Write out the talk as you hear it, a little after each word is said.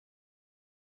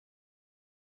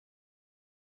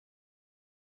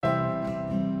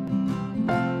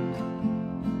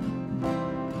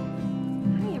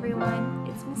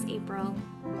April.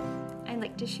 I'd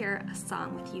like to share a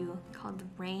song with you called The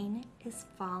Rain is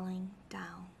Falling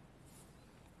Down.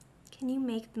 Can you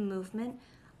make the movement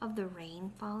of the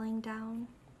rain falling down?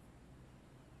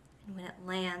 And when it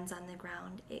lands on the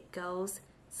ground, it goes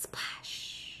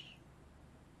splash.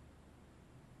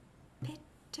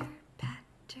 Pitter,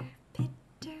 patter,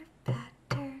 pitter,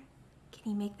 patter. Can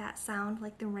you make that sound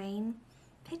like the rain?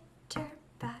 Pitter,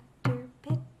 patter,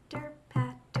 pitter,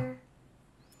 patter.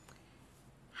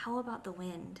 How about the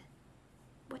wind?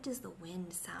 What does the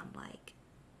wind sound like?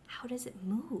 How does it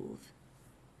move?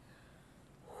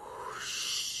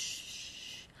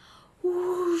 Whoosh,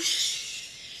 whoosh.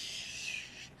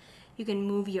 You can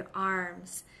move your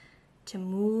arms to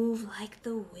move like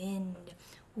the wind.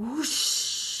 Whoosh.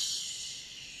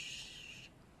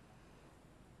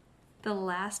 The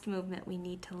last movement we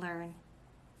need to learn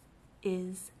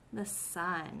is the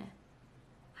sun.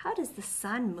 How does the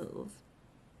sun move?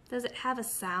 Does it have a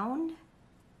sound?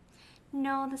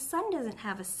 No, the sun doesn't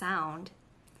have a sound,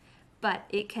 but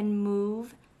it can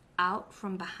move out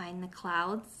from behind the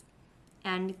clouds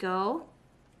and go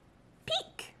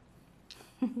peek.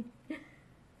 Peek. The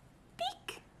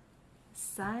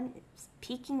sun is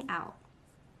peeking out.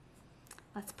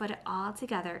 Let's put it all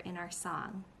together in our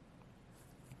song.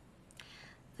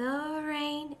 The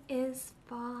rain is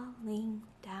falling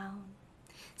down.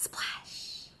 Splash.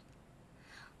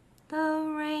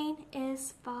 The rain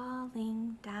is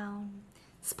falling down.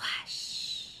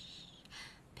 Splash.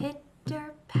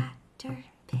 Pitter, patter,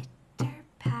 pitter,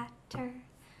 patter.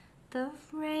 The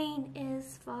rain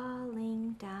is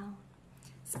falling down.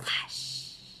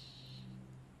 Splash.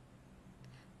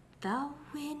 The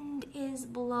wind is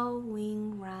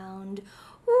blowing round.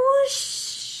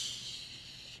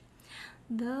 Whoosh.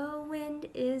 The wind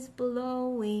is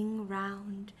blowing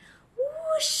round.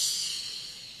 Whoosh.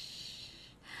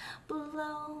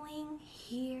 Blowing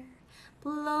here,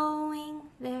 blowing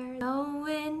there. The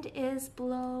wind is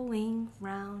blowing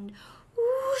round.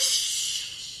 Whoosh.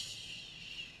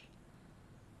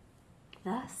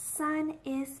 The sun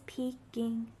is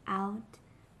peeking out.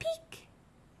 Peek.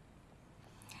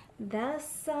 The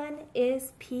sun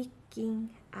is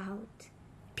peeking out.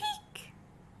 Peek.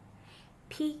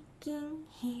 Peeking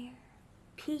here,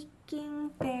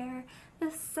 peeking there.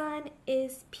 The sun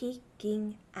is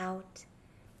peeking out.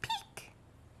 Peek.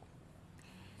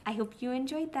 I hope you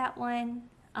enjoyed that one.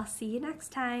 I'll see you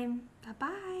next time.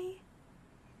 Bye-bye.